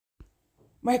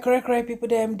My correct people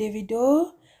them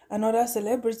Davido and other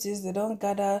celebrities they don't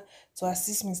gather to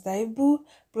assist Mr. Ibu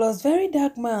plus very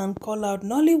dark man call out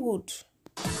Nollywood.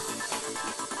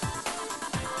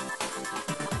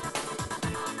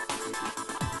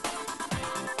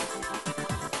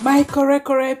 My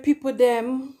correct people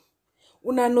them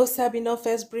una no sabi no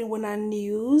first bring una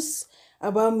news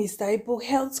about Mr. Ibu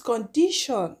health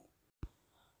condition.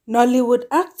 Nollywood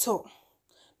actor,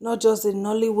 not just a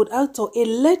Nollywood actor, a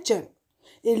legend.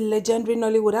 A legendary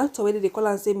Nollywood actor, whether they call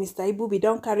and say Mr. Ibu be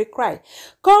don't carry cry.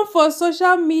 Come for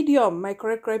social media, my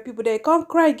correct people, they come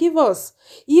cry, give us.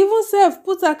 He even self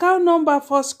put account number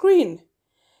for screen.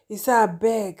 He said,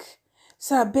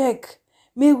 I beg,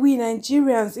 may we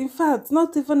Nigerians, in fact,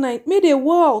 not even may the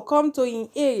world come to in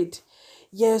aid.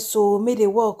 Yes, so may the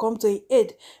world come to in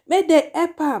aid. May they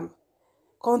help him.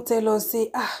 Come tell us,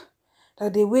 say,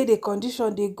 that the way the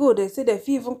condition they go, they say they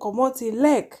feel even come out in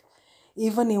leg.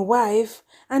 Even in wife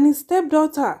and in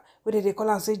stepdaughter, whether they call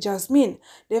and say Jasmine,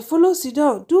 they follow sit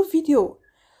down, do video.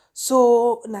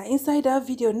 So now inside that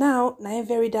video now, now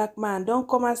very dark man don't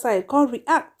come outside, can't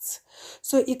react.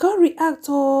 So he can't react,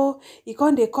 he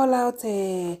can't they call out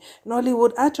a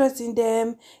Nollywood actress in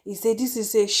them. He said this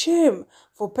is a shame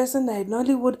for person like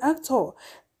Nollywood actor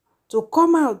to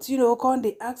come out, come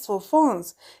they ask for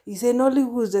funds. He say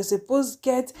Nollywood they supposed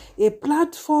get a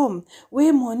platform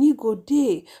where money go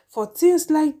day for things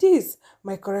like this.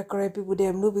 My correct people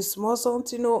them no be small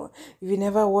something, If you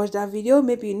never watched that video,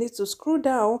 maybe you need to scroll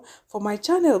down for my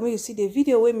channel. Maybe you see the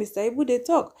video where Mr. Ibu they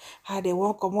talk how they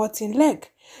won't come out in leg.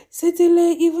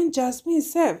 Certainly even Jasmine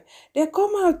self, they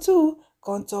come out too,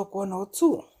 can't talk one or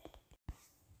two.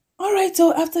 Alright,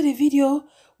 so after the video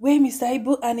where Mr.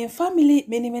 Ibu and his family,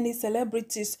 many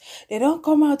celebrities, they don't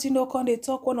come out, come they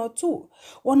talk one or two.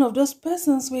 One of those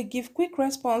persons will give quick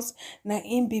response, na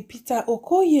him be Peter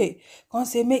Okoye. Come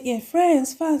say make him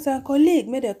friends, fans and colleagues,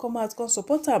 may they come out, come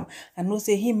support him. And no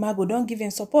say him, Mago, don't give him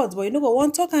support, but you know go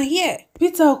one talk and hear.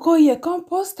 Peter Okoye come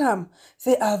post him,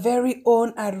 say our very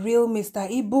own and real Mr.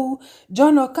 Ibu,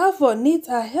 John Okafor needs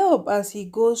our help as he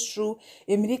goes through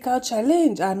a medical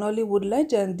challenge, and Nollywood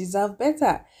legend deserve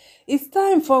better. It's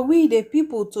time for we the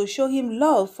people to show him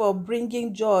love for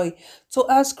bringing joy to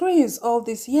our screens all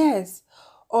these years.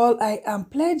 All I am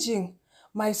pledging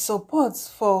my support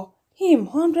for him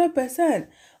 100%.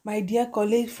 My dear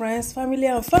colleague, friends, family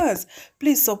and fans,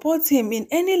 please support him in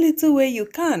any little way you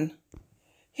can.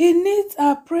 He needs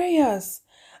our prayers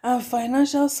and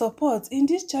financial support in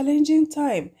this challenging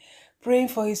time. Praying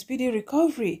for his speedy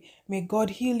recovery. May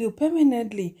God heal you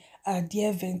permanently, our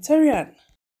dear veteran.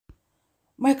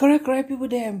 My correct people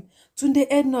them, Tunde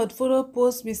Ednod follow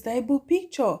post Mr. Ibu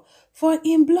picture for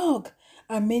him blog,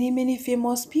 and many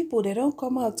famous people they don't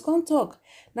come out can't talk.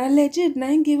 Now legit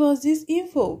nine give us this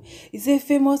info. It's a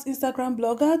famous Instagram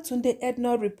blogger Tunde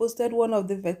Ednod reposted one of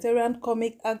the veteran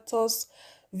comic actors'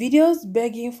 videos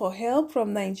begging for help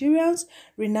from Nigerians.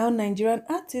 Renowned Nigerian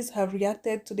artists have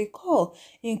reacted to the call,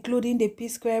 including the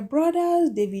P-Square brothers,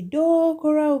 Davido,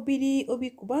 Kora Obidi, Obi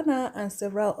Kubana, and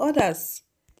several others.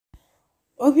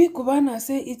 Obi Kubana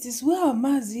say it is well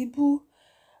Mazi Ibu,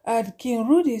 and King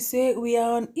Rudy say we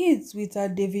are on it with our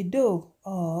Davido.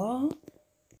 Oh,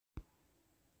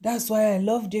 that's why I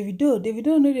love Davido.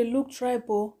 Davido no dey look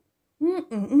tribal.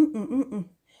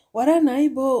 Wada na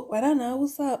Igbo, wada na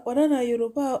Hausa, wada na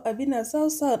Yoruba, abi na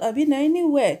South, abi na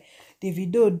anywhere.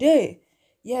 Davido dey.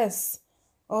 Yes,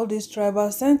 all these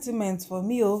tribal sentiments for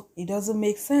me, it doesn't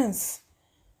make sense.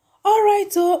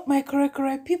 Alright, my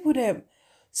correct people them.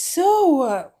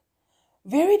 So,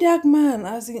 very dark man,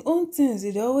 as in own things,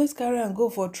 they always carry and go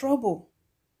for trouble.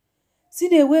 See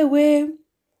the way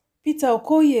Peter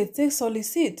Okoye take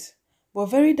solicit, but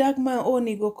very dark man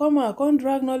only go come and come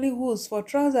drag Nollywood for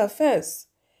trouser first.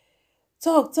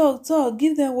 Talk,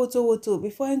 give them woto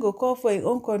before he go call for his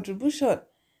own contribution.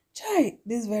 Chai,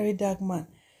 this very dark man,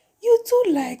 you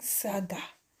too like saga.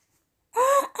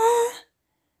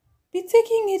 Be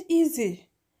taking it easy.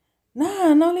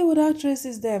 Nah, Nollywood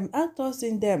actresses them, actors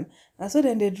in them, and so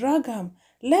then they drag them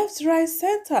left, right,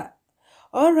 center.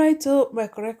 Alright, so my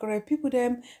correct people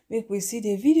them make we see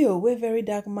the video where very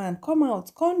dark man come out,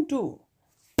 can't do.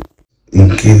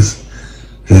 In case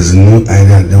his new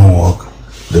idea didn't work,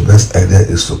 the best idea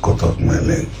is to cut off my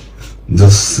leg.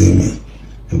 Just see me.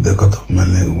 If they cut off my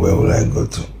leg, where will I go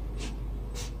to?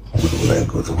 Where will I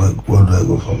go to? Where do I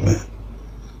go from here?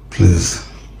 Please.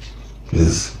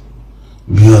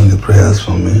 Be on the prayers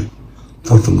for me.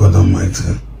 Talk to God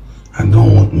Almighty. I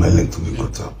don't want my leg to be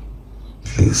cut up.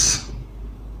 Please.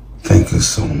 Thank you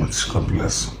so much. God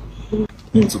bless you.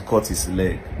 to cut his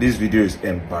leg. This video is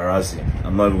embarrassing.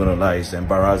 I'm not even gonna lie, it's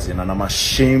embarrassing, and I'm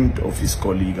ashamed of his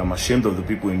colleague. I'm ashamed of the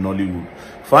people in Nollywood.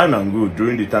 Fine and good.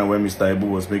 During the time when Mr. Ibu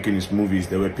was making his movies,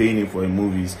 they were paying him for his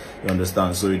movies, you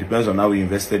understand? So it depends on how he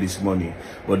invested his money.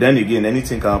 But then again,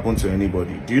 anything can happen to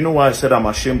anybody. Do you know why I said I'm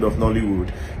ashamed of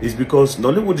Nollywood? It's because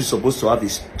Nollywood is supposed to have a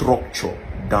structure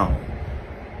down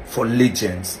for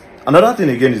legends. Another thing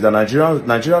again is that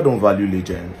Nigeria don't value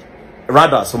legends.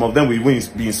 Rather, some of them will even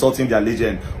be insulting their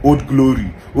legend. Old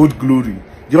glory, old glory. Do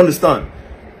you understand?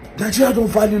 Nigeria don't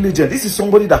value legend. This is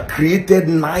somebody that created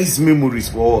nice memories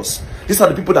for us. These are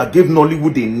the people that gave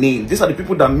Nollywood a name. These are the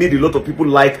people that made a lot of people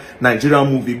like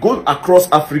Nigerian movie. Go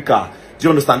across Africa. Do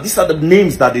you understand? These are the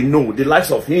names that they know. The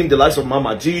likes of him, the likes of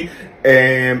Mama G,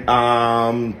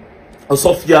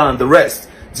 Sophia, and the rest.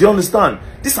 Do you understand?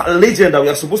 These are legends that we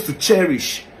are supposed to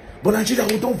cherish. But Nigeria,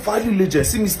 we don't value legends.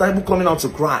 See Mr. Ibu coming out to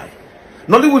cry.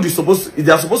 Nollywood is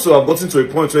they are supposed to have gotten to a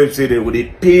point where they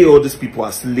pay all these people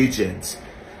as legends.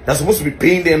 They're supposed to be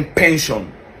paying them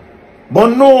pension. But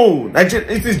no,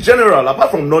 it is general. Apart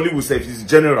from Nollywood, it is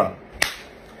general.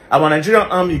 Our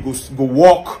Nigerian army go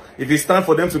work. If it's time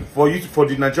for them for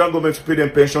the Nigerian government to pay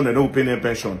them pension, they don't pay them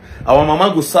pension. Our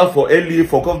mama go serve for LA,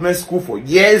 for government school for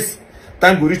years.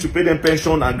 Time go reach to pay them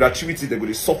pension and gratuity, they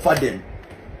go suffer them.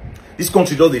 This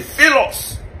country does, they fail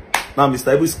us. Now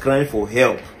Mr. Ibu is crying for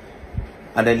help.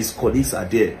 And then his colleagues are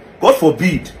there. God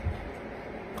forbid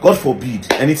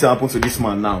anything happens to this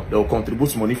man now, they will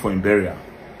contribute money for him burial,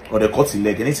 or they cut his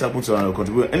leg. Anything happens to him, they'll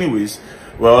contribute. Anyways,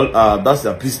 well, that's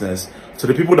their business. So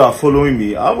the people that are following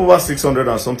me, I have over 600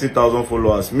 and something thousand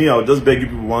followers. Me, I'll just beg you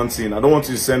people one thing. I don't want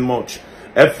you to send much.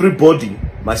 Everybody,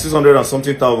 my 600 and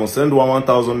something thousand, send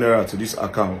 1,000 naira to this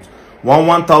account.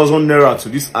 1,000 naira to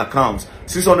this account.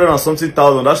 600 and something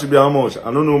thousand, that should be how much?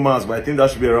 I don't know maths, but I think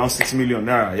that should be around 6 million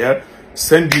naira, yeah?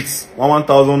 Send it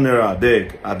 1,000 naira,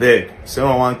 I beg. Send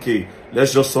 1K.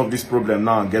 Let's just solve this problem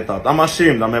now and get out. I'm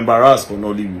ashamed, I'm embarrassed for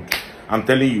Nollywood. I'm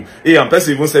telling you. Hey, and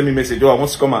person even send me message. Oh, I want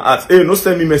to come and ask. Hey, no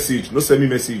send me message. No send me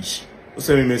message. No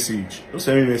send me message. No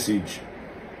send me message.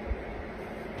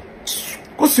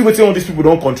 Go see what all these people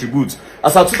don't contribute.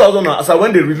 As at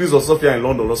when they released Sophia in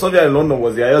London. Sophia in London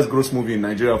was the highest gross movie in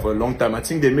Nigeria for a long time. I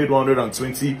think they made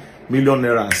 120 million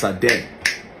naira as at then.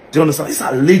 Do you understand? These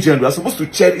are legends. We are supposed to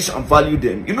cherish and value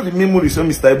them. You know the memories when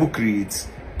Mr. Ibu creates.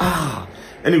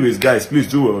 Anyways, guys, please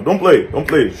do well. Don't play. Don't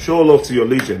play. Show love to your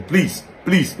legend. Please.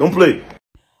 Please, don't play.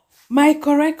 My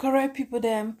correct people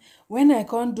them. When I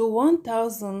can't do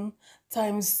 1,000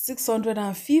 times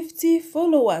 650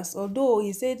 followers, although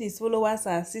he said his followers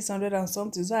are 600 and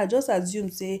something, so I just assume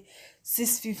say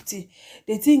 650.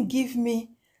 They think give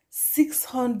me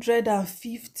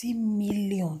 650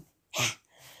 million.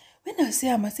 When I say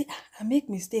I say I make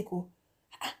mistake. Oh,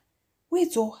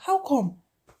 wait, oh, how come?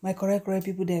 My correct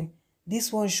people them.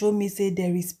 This one show me say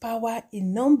there is power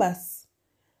in numbers.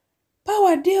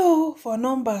 Power deal for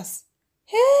numbers.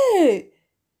 Hey,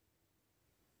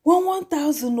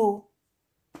 1,000. Oh.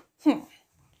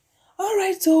 All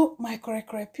right, so my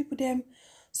correct people them.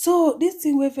 So this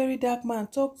thing where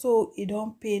VeryDarkMan talk so it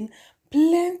don't pain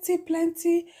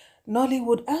plenty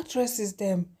Nollywood actresses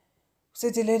them.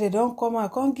 Say the lady don't come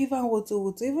out, can't give them what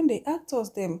to even the actors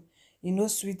them. You know,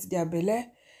 sweet their belly.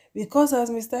 Because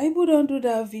as Mr. Ibu don't do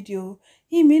that video,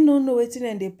 he may not know waiting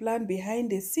and the plan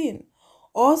behind the scene.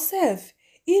 Or self,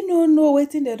 he no know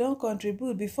waiting they don't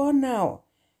contribute before now.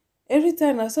 Every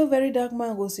time I saw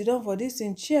VeryDarkMan go sit down for this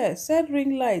in chair, set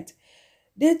ring light,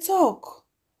 they talk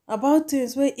about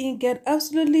things where he get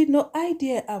absolutely no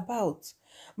idea about.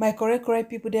 My correct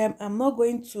people them, I'm not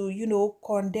going to,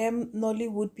 condemn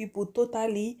Nollywood people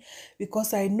totally,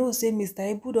 because I know say Mr.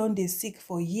 Ibu don dey sick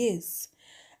for years.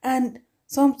 And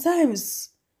sometimes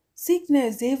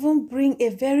sickness they even bring a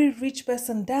very rich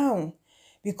person down.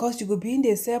 Because you go be in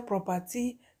the sell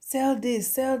property, sell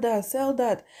this, sell that, sell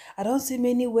that. I don't see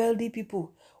many wealthy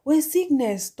people where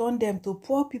sickness turn them to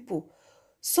poor people.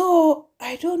 So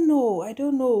I don't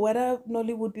know whether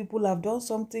Nollywood people have done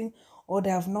something or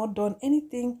they have not done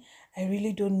anything. I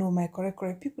really don't know, my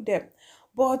correct people there.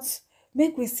 But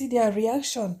make we see their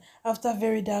reaction after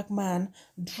VeryDarkMan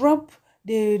drop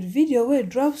the video where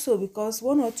drop so, because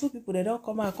one or two people they don't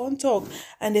come out can't talk,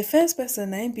 and the first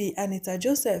person name be Anita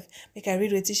Joseph. Make I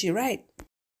read what she write.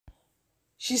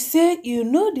 She said, you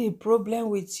know the problem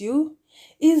with you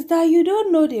is that you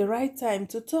don't know the right time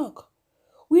to talk.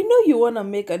 We know you want to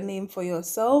make a name for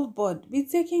yourself, but be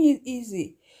taking it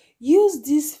easy. Use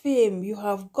this fame you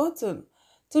have gotten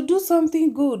to do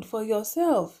something good for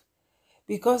yourself,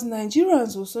 because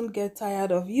Nigerians will soon get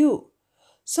tired of you.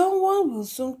 Someone will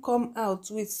soon come out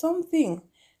with something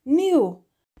new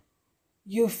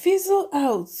You fizzle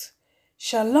out.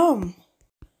 Shalom.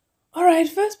 Alright,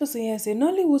 first person here say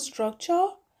Nollywood structure.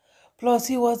 Plus,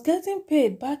 he was getting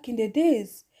paid back in the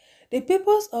days. The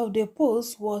purpose of the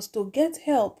post was to get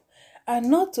help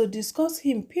and not to discuss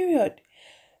him, period.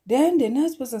 Then the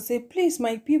next person say, please,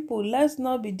 my people, let's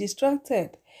not be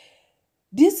distracted.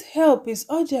 This help is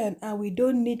urgent and we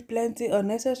don't need plenty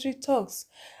unnecessary talks.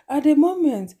 At the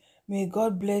moment, may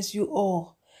God bless you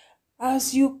all.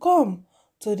 As you come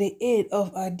to the aid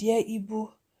of our dear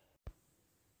Ibu,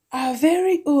 our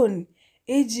very own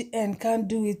AGN can't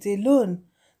do it alone.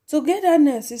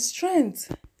 Togetherness is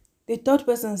strength. The third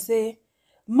person say,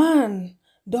 man,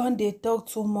 don't they talk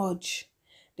too much?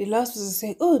 The last person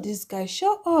say, oh, this guy,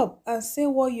 shut up and say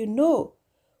what you know.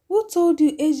 Who told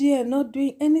you AGN not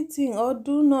doing anything or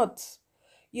do not?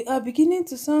 You are beginning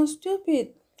to sound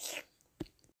stupid.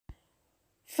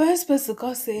 First person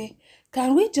can say,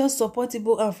 can we just support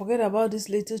Ibu and forget about this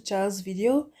little child's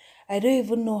video? I don't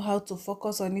even know how to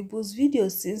focus on Ibu's video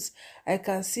since I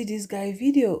can see this guy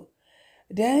video.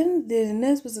 Then the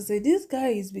next person say, this guy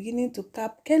is beginning to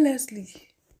cap carelessly.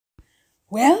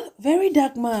 Well,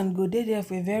 VeryDarkMan go there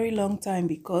for a very long time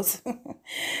because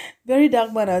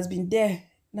VeryDarkMan has been there.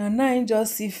 Now I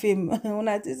just see fame. When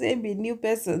I say be new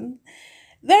person,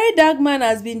 VeryDarkMan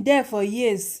has been there for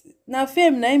years. Now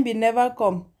fame na him be never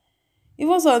come.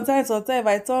 Even sometimes if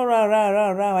I turn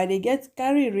round, I dey get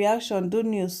carry reaction do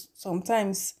news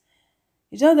sometimes.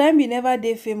 It's just that him be never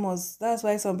dey famous. That's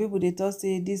why some people they talk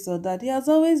say this or that. He has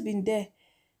always been there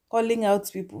calling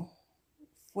out people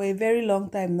for a very long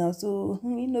time now, so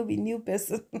he no be new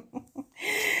person.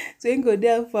 So he go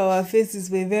there for our faces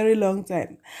for a very long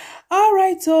time. All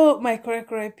right, so my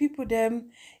correct people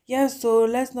them, yes, so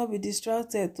let's not be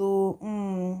distracted. So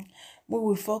we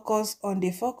will focus on the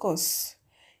focus.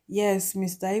 Yes,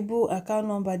 Mr Ibu account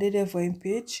number there for him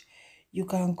page. You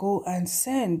can go and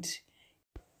send.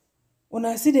 When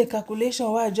I see the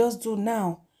calculation what I just do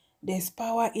now, there's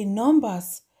power in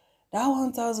numbers. That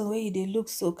 1,000 wey they look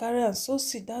so carry and so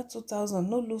see that 2,000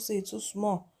 no look say too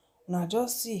small. Now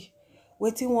just see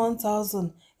wetin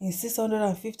 1,000 in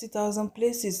 650,000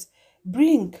 places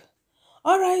bring.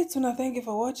 Alright, una thank you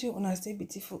for watching. Una stay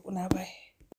beautiful. Una bye.